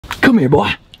Come here,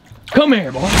 boy. Come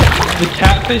here, boy. The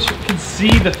catfish can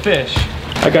see the fish.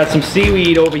 I got some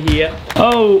seaweed over here.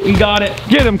 Oh, we got it.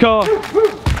 Get him, Carl.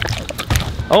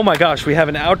 Oh my gosh, we have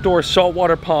an outdoor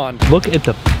saltwater pond. Look at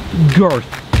the girth.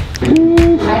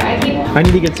 I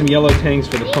need to get some yellow tangs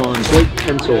for the pond. Great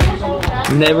pencil.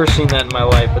 Never seen that in my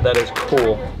life, but that is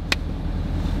cool.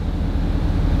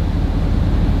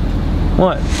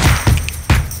 What?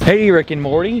 Hey, Rick and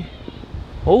Morty.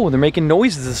 Oh, they're making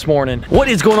noises this morning. What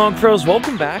is going on, pros?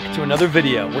 Welcome back to another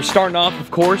video. We're starting off, of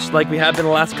course, like we have been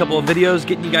the last couple of videos,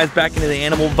 getting you guys back into the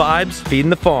animal vibes, feeding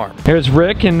the farm. Here's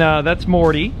Rick, and that's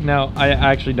Morty. Now, I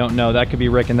actually don't know. That could be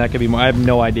Rick, and that could be Morty. I have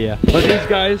no idea. But these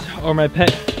guys are my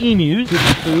pet emus with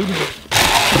the food.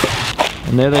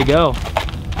 And there they go.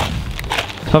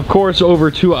 Of course,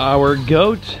 over to our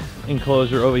goat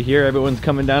enclosure over here. Everyone's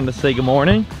coming down to say good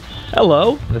morning.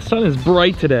 Hello. The sun is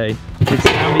bright today. It's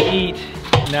time to eat.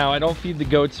 Now, I don't feed the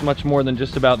goats much more than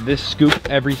just about this scoop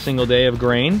every single day of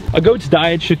grain. A goat's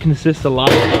diet should consist a lot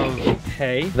of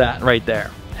hay. That right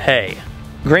there, hay.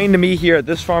 Grain to me here at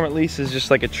this farm at least is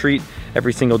just like a treat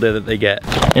every single day that they get.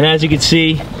 And as you can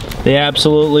see, they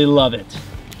absolutely love it.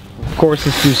 Of course,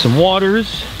 let's do some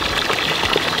waters.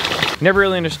 Never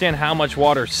really understand how much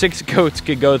water 6 goats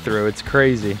could go through. It's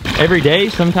crazy. Every day,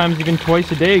 sometimes even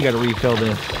twice a day, you gotta refill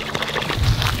this.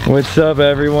 What's up,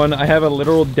 everyone? I have a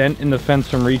literal dent in the fence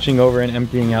from reaching over and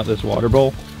emptying out this water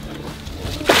bowl.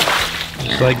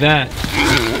 Just like that.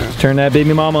 Turn that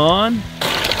baby mama on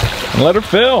and let her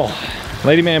fill.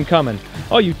 Lady ma'am coming.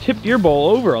 Oh, you tipped your bowl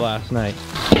over last night.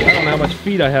 I don't know how much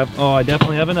feed I have. Oh, I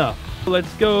definitely have enough.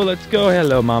 Let's go, let's go.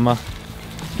 Hello, mama.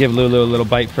 Give Lulu a little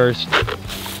bite first.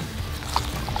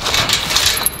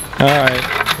 All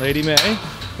right, Lady May,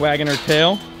 wagging her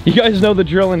tail. You guys know the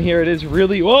drill in here. It is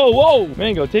really, whoa,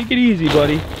 Mango, take it easy,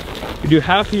 buddy. We do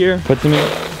half here, put some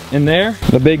in there,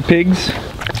 the big pigs.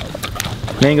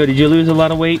 Mango, did you lose a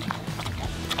lot of weight?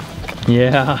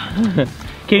 Yeah,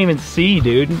 can't even see,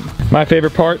 dude. My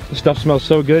favorite part, the stuff smells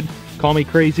so good. Call me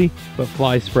crazy, but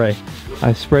fly spray.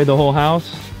 I spray the whole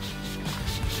house.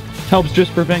 Helps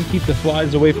just keep the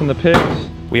flies away from the pigs.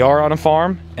 We are on a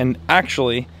farm, and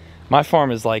actually, my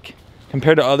farm is like,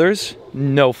 compared to others,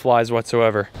 no flies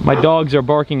whatsoever. My dogs are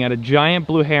barking at a giant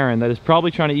blue heron that is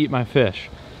probably trying to eat my fish.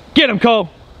 Get him, Cole!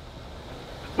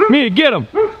 Mia, get him!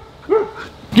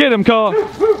 Get him, Cole!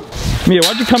 Mia,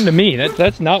 why'd you come to me?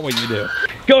 That's not what you do.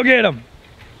 Go get him!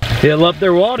 Fill up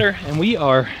their water, and we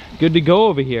are good to go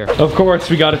over here. Of course,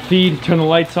 we gotta feed, turn the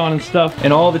lights on and stuff,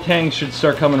 and all the tanks should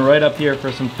start coming right up here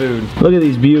for some food. Look at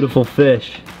these beautiful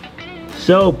fish.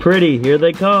 So pretty, here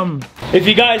they come. If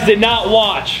you guys did not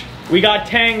watch, we got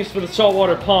tangs for the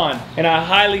saltwater pond, and I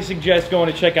highly suggest going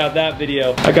to check out that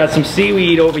video. I got some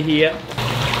seaweed over here.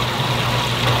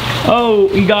 Oh,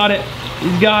 he got it.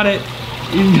 He's got it.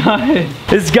 He's got it.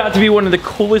 This has got to be one of the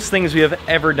coolest things we have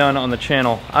ever done on the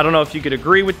channel. I don't know if you could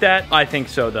agree with that. I think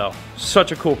so, though.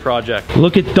 Such a cool project.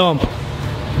 Look at Thump.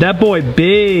 That boy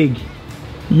big.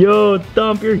 Yo,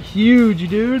 Thump, you're huge,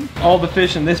 dude. All the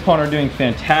fish in this pond are doing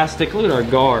fantastic. Look at our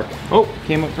gar. Oh,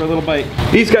 came up for a little bite.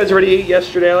 These guys already ate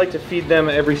yesterday. I like to feed them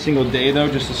every single day, though,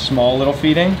 just a small little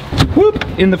feeding. Whoop,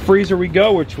 in the freezer we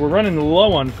go, which we're running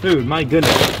low on food. My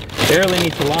goodness, barely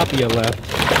any tilapia left.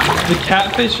 The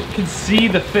catfish can see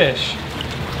the fish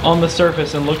on the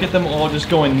surface, and look at them all just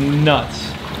going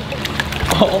nuts.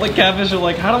 All the catfish are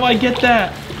like, how do I get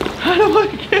that? How do I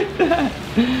get that?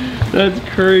 That's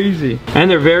crazy. And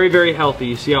they're very, very healthy.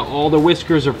 You see how all the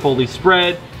whiskers are fully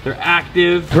spread. They're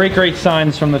active. Great, great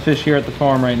signs from the fish here at the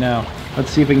farm right now. Let's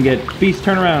see if we can get, Beast,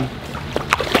 turn around.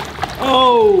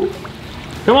 Oh,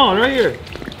 come on, right here.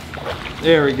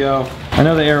 There we go. I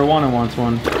know the arowana wants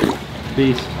one.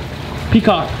 Beast.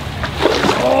 Peacock.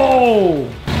 Oh,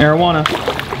 arowana.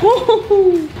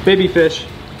 Woo-hoo-hoo. Baby fish.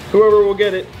 Whoever will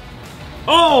get it.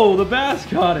 Oh, the bass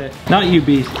got it. Not you,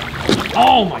 Beast.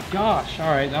 Oh my gosh, all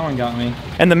right, that one got me.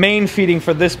 And the main feeding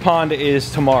for this pond is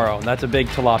tomorrow. That's a big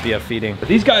tilapia feeding. But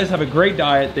these guys have a great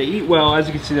diet. They eat well. As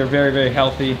you can see, they're very, very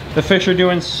healthy. The fish are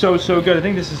doing so, so good. I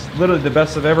think this is literally the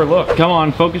best I've ever looked. Come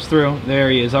on, focus through. There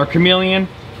he is, our chameleon.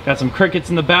 Got some crickets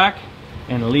in the back,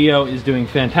 and Leo is doing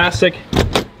fantastic.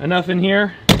 Enough in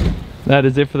here. That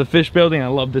is it for the fish building. I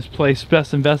love this place.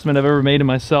 Best investment I've ever made in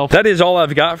myself. That is all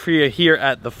I've got for you here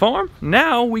at the farm.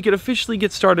 Now we could officially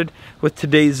get started with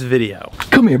today's video.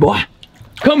 Come here, boy.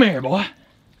 Come here, boy.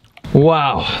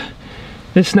 Wow.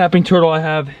 This snapping turtle I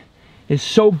have is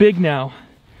so big now,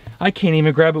 I can't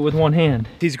even grab it with one hand.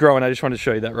 He's growing. I just wanted to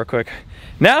show you that real quick.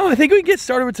 Now I think we can get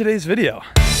started with today's video.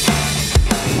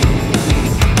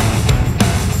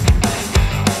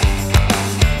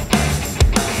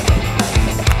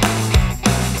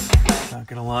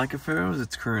 Aloha Cuffaros.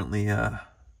 It's currently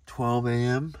 12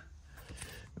 a.m.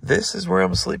 This is where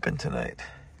I'm sleeping tonight.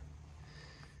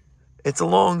 It's a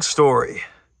long story.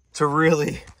 It's a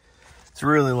really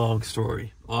long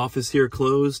story. Office here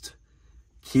closed.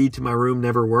 Key to my room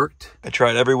never worked. I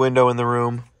tried every window in the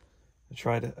room. I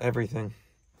tried everything.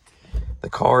 The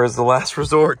car is the last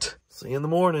resort. See you in the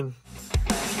morning.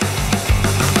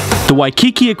 The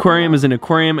Waikiki Aquarium is an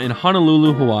aquarium in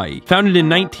Honolulu, Hawaii. Founded in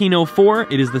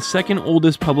 1904, it is the second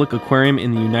oldest public aquarium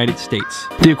in the United States.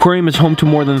 The aquarium is home to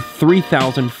more than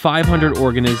 3,500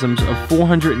 organisms of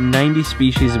 490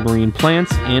 species of marine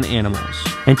plants and animals.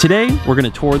 And today, we're gonna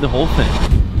tour the whole thing.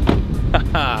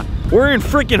 We're in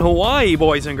freaking Hawaii,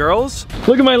 boys and girls.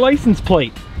 Look at my license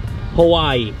plate.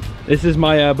 Hawaii. This is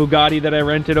my Bugatti that I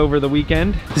rented over the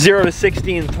weekend. 0 to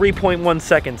 60 in 3.1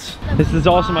 seconds. This is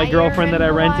also my girlfriend that I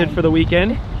rented for the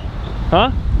weekend.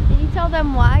 Huh? Did you tell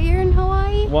them why you're in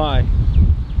Hawaii? Why?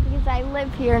 Because I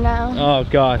live here now. Oh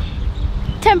gosh.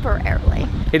 Temporarily.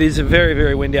 It is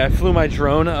very windy. I flew my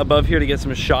drone above here to get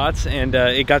some shots and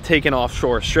it got taken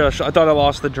offshore. I thought I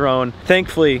lost the drone.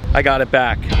 Thankfully, I got it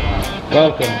back.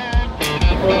 Welcome.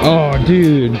 Oh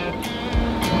dude.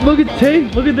 Look at Tay,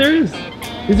 look at theirs.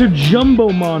 These are jumbo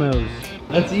monos.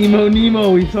 That's Emo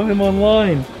Nemo, we saw him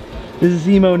online. This is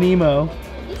Emo Nemo.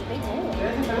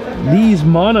 These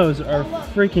monos are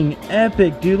freaking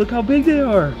epic, dude. Look how big they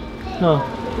are.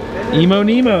 Oh, Emo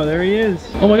Nemo, there he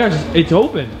is. Oh my gosh, it's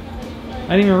open.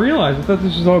 I didn't even realize, I thought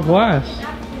this was all glass.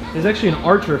 There's actually an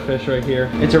archer fish right here.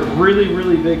 It's a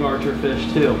really big archer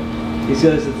fish too. These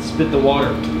guys that spit the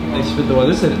water. They spit the water.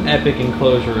 This is an epic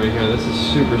enclosure right here. This is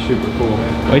super cool.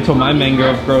 Wait till my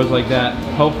mangrove grows like that.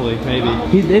 Hopefully,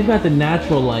 maybe. They've got the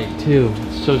natural light too.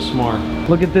 It's so smart.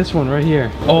 Look at this one right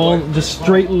here. All just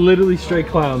literally straight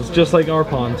clowns, just like our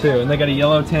pond too. And they got a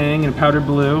yellow tang and powdered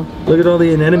blue. Look at all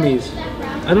the anemones.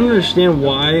 I don't understand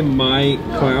why my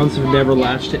clowns have never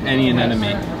latched to any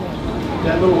anemone.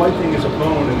 That little white thing is a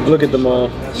bone. Look at them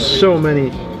all. So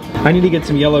many. I need to get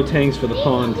some yellow tangs for the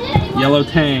pond. Yellow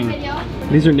tang.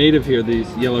 These are native here, these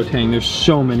yellow tang. There's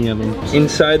so many of them.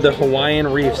 Inside the Hawaiian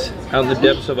reefs, out in the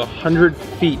depths of 100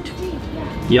 feet.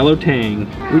 Yellow tang.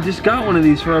 We just got one of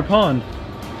these for our pond.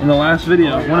 In the last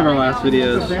video, one of our last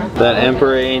videos. That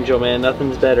emperor angel, man,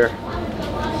 nothing's better.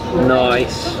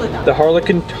 Nice. The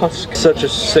harlequin tusk, such a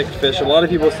sick fish. A lot of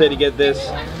people say to get this.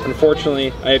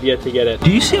 Unfortunately, I have yet to get it.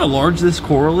 Do you see how large this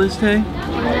coral is, Tay?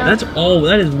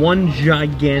 That is one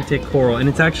gigantic coral, and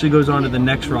it actually goes on to the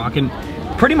next rock. And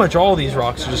pretty much all these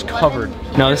rocks are just covered.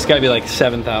 No, this has got to be like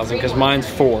 7,000 because mine's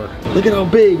 4. Look at how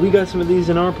big. We got some of these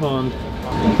in our pond.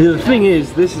 The thing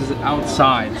is, this is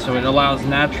outside, so it allows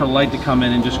natural light to come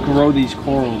in and just grow these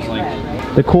corals.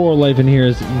 Like, the coral life in here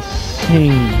is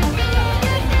insane.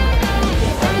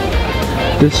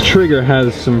 This trigger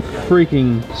has some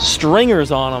freaking stringers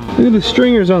on them. Look at the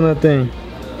stringers on that thing.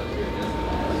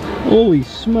 Holy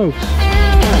smokes.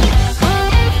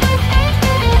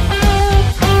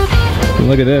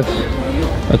 Look at this.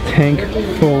 A tank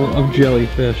full of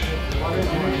jellyfish.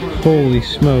 Holy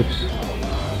smokes.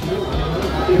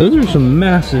 Those are some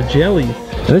massive jellies.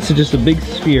 This is just a big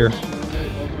sphere.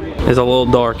 It's a little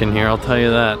dark in here, I'll tell you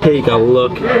that. Take a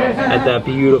look at that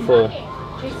beautiful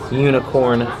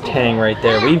unicorn tang right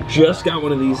there. We've just got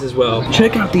one of these as well.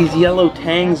 Check out these yellow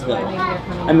tangs though.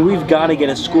 I mean, we've got to get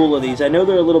a school of these. I know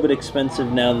they're a little bit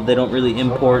expensive now that they don't really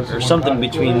import, or something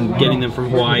between getting them from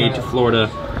Hawaii to Florida.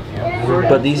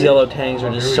 But these yellow tangs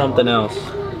are just something else.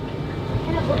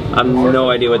 I have no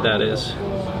idea what that is.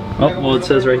 Oh, well it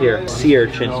says right here, sea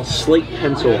urchin, slate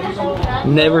pencil.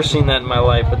 Never seen that in my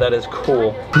life, but that is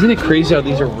cool. Isn't it crazy how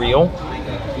these are real?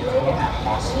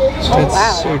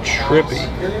 That's so trippy.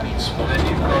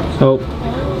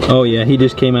 Oh yeah, he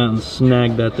just came out and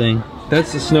snagged that thing.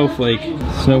 That's the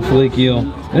snowflake eel.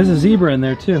 There's a zebra in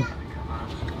there too.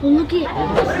 Look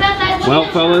at. Well,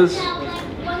 fellas,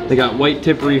 they got white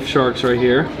tip reef sharks right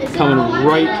here, coming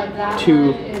right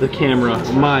to the camera.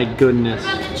 My goodness,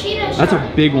 that's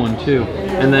a big one too.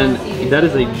 And then that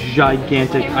is a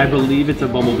gigantic. I believe it's a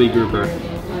bumblebee grouper,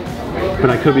 but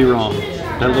I could be wrong.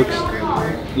 That looks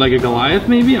like a Goliath,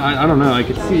 maybe? I don't know. You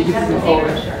can see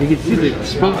the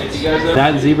spots.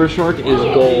 That zebra shark is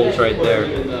goals right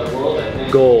there.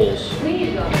 Goals.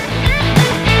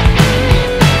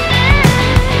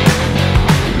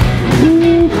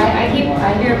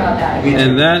 I hear about that.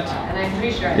 And that And I'm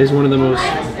pretty sure. is one of the most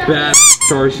bad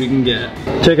sharks you can get.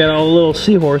 Check out all the little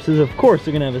seahorses. Of course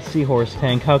they're gonna have a seahorse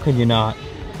tank. How could you not?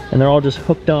 And they're all just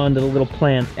hooked on to the little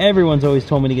plants. Everyone's always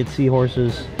told me to get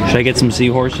seahorses. Should I get some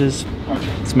seahorses?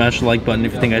 Smash the like button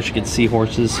if you think I should get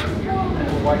seahorses.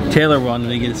 Taylor wanted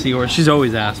to get a seahorse. She's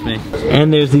always asked me.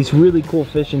 And there's these really cool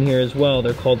fish in here as well.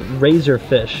 They're called razor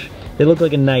fish. They look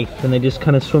like a knife and they just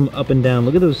kind of swim up and down.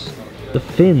 Look at those, the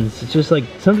fins. It's just like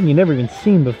something you've never even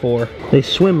seen before. They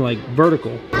swim like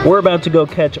vertical. We're about to go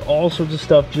catch all sorts of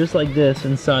stuff just like this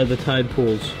inside the tide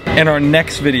pools. In our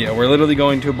next video, we're literally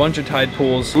going to a bunch of tide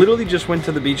pools. Literally just went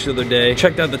to the beach the other day,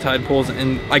 checked out the tide pools,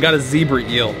 and I got a zebra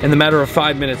eel. In the matter of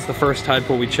 5 minutes, the first tide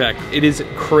pool we checked. It is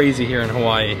crazy here in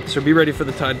Hawaii. So be ready for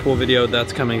the tide pool video.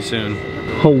 That's coming soon.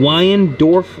 Hawaiian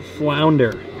dwarf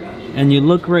flounder. And you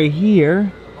look right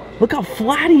here, look how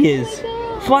flat he is.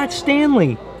 Flat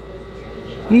Stanley.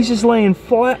 He's just laying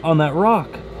flat on that rock.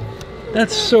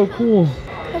 That's so cool.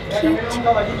 How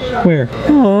cute. Where?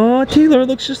 Aw, Taylor, it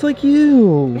looks just like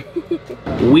you.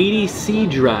 Weedy sea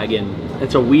dragon.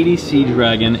 It's a weedy sea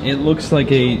dragon. It looks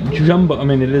like a jumbo, I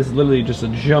mean, it is literally just a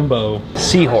jumbo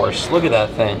seahorse. Look at that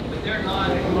thing.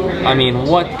 I mean,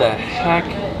 what the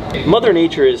heck? Mother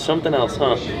Nature is something else,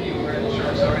 huh?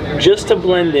 Just to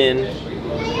blend in,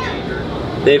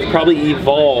 they've probably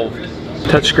evolved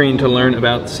touchscreen to learn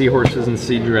about seahorses and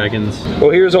sea dragons.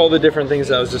 Well, here's all the different things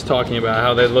I was just talking about,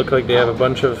 how they look like they have a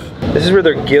bunch of, this is where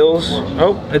their gills,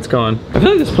 oh, it's gone. I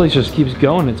feel like this place just keeps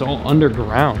going, it's all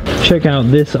underground. Check out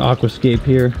this aquascape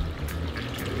here.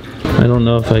 I don't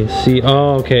know if I see,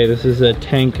 oh, okay, this is a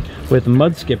tank with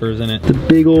mud skippers in it. The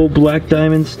big old black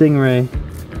diamond stingray.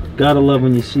 Gotta love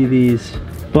when you see these.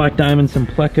 Black diamonds and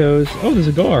plecos. Oh, there's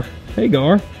a gar. Hey,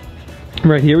 gar.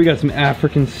 Right here we got some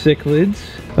African cichlids,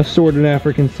 assorted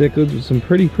African cichlids with some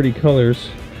pretty colors.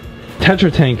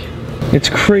 Tetra tank. It's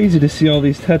crazy to see all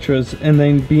these tetras and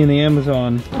then be in the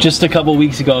Amazon. Just a couple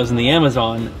weeks ago I was in the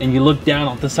Amazon and you look down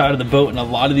off the side of the boat and a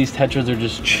lot of these tetras are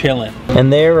just chilling.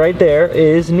 And there, right there,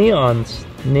 is neons.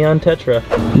 Neon tetra.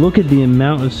 Look at the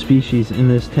amount of species in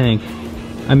this tank.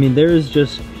 I mean, there is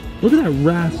just, look at that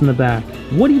wrasse in the back.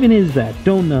 What even is that?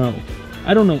 Don't know.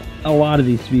 I don't know a lot of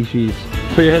these species.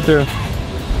 Put your head through.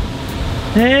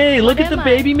 Hey, look at the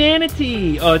baby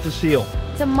manatee. Oh, it's a seal.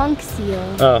 It's a monk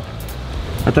seal. Oh,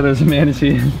 I thought it was a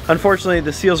manatee. Unfortunately,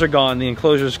 the seals are gone. The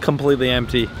enclosure is completely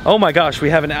empty. Oh my gosh, we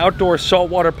have an outdoor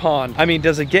saltwater pond. I mean,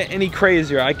 does it get any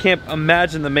crazier? I can't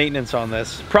imagine the maintenance on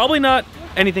this. Probably not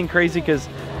anything crazy because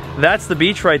that's the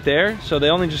beach right there. So they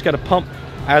only just got to pump,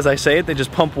 as I say it, they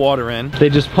just pump water in. They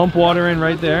just pump water in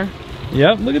right there.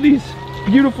 Yep, look at these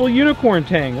beautiful unicorn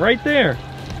tang right there.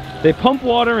 They pump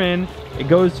water in. It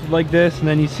goes like this, and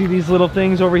then you see these little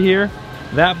things over here.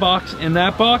 That box and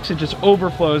that box, it just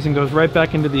overflows and goes right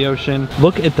back into the ocean.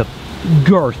 Look at the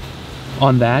girth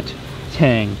on that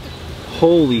tang.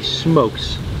 Holy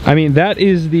smokes. I mean, that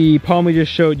is the pond we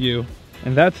just showed you,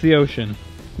 and that's the ocean.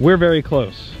 We're very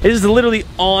close. It is literally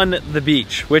on the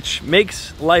beach, which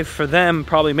makes life for them,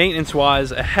 probably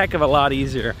maintenance-wise, a heck of a lot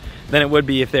easier than it would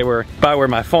be if they were by where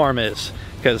my farm is.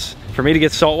 Because for me to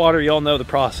get saltwater, you all know the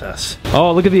process.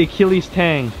 Oh, look at the Achilles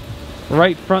tang.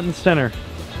 Right front and center.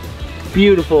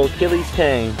 Beautiful Achilles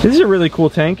tang. This is a really cool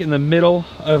tank in the middle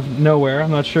of nowhere. I'm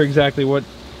not sure exactly what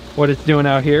it's doing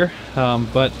out here,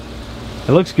 but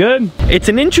it looks good. It's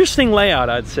an interesting layout,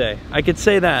 I'd say. I could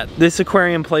say that. This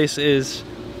aquarium place is,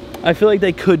 I feel like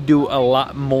they could do a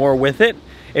lot more with it.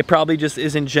 It probably just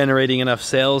isn't generating enough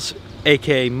sales,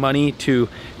 aka money, to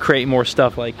create more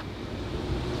stuff like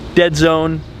dead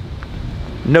zone,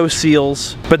 no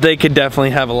seals, but they could definitely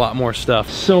have a lot more stuff.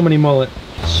 So many mullet,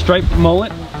 striped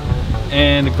mullet,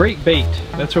 and great bait.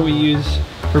 That's what we use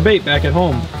for bait back at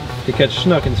home to catch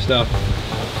snook and stuff.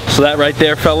 So that right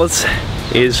there, fellas,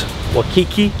 is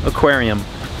Waikiki Aquarium.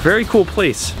 Very cool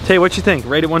place. Tay, what you think?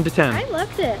 Rate it 1 to 10. I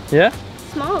loved it. Yeah?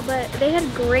 Small, but they had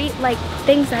great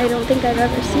things I don't think I've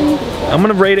ever seen before. I'm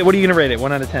gonna rate it. What are you gonna rate it?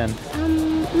 1 out of 10.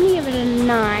 I'm gonna give it a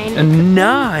 9. A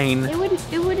 9? It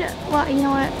would, well, you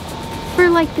know what? For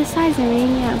like the size and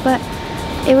everything, yeah, but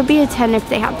it would be a 10 if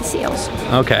they have the seals.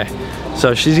 Okay,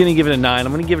 so she's gonna give it a 9.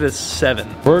 I'm gonna give it a 7.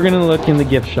 We're gonna look in the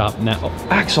gift shop now. Oh,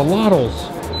 axolotls.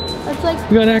 That's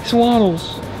like, We got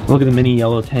axolotls. Look at the mini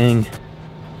yellow tang.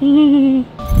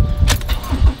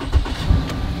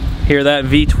 Hear that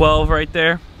V12 right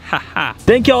there? Haha.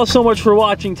 Thank y'all so much for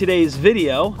watching today's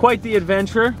video. Quite the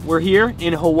adventure. We're here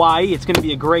in Hawaii. It's gonna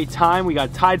be a great time. We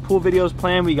got tide pool videos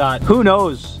planned. We got, who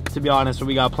knows, to be honest, what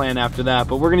we got planned after that.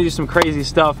 But we're gonna do some crazy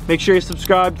stuff. Make sure you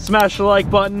subscribe, smash the like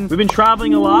button. We've been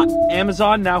traveling a lot.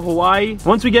 Amazon, now Hawaii.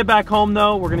 Once we get back home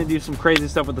though, we're gonna do some crazy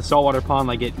stuff with the saltwater pond,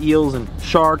 like get eels and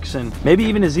sharks and maybe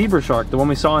even a zebra shark, the one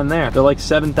we saw in there. They're like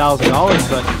 $7,000,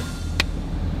 but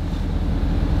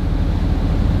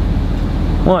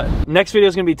what? Next video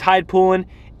is gonna be tide pooling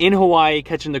in Hawaii,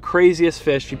 catching the craziest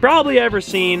fish you've probably ever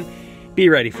seen. Be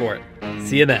ready for it.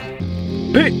 See you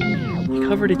then. Peace.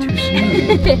 covered it too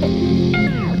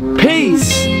soon.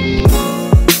 Peace!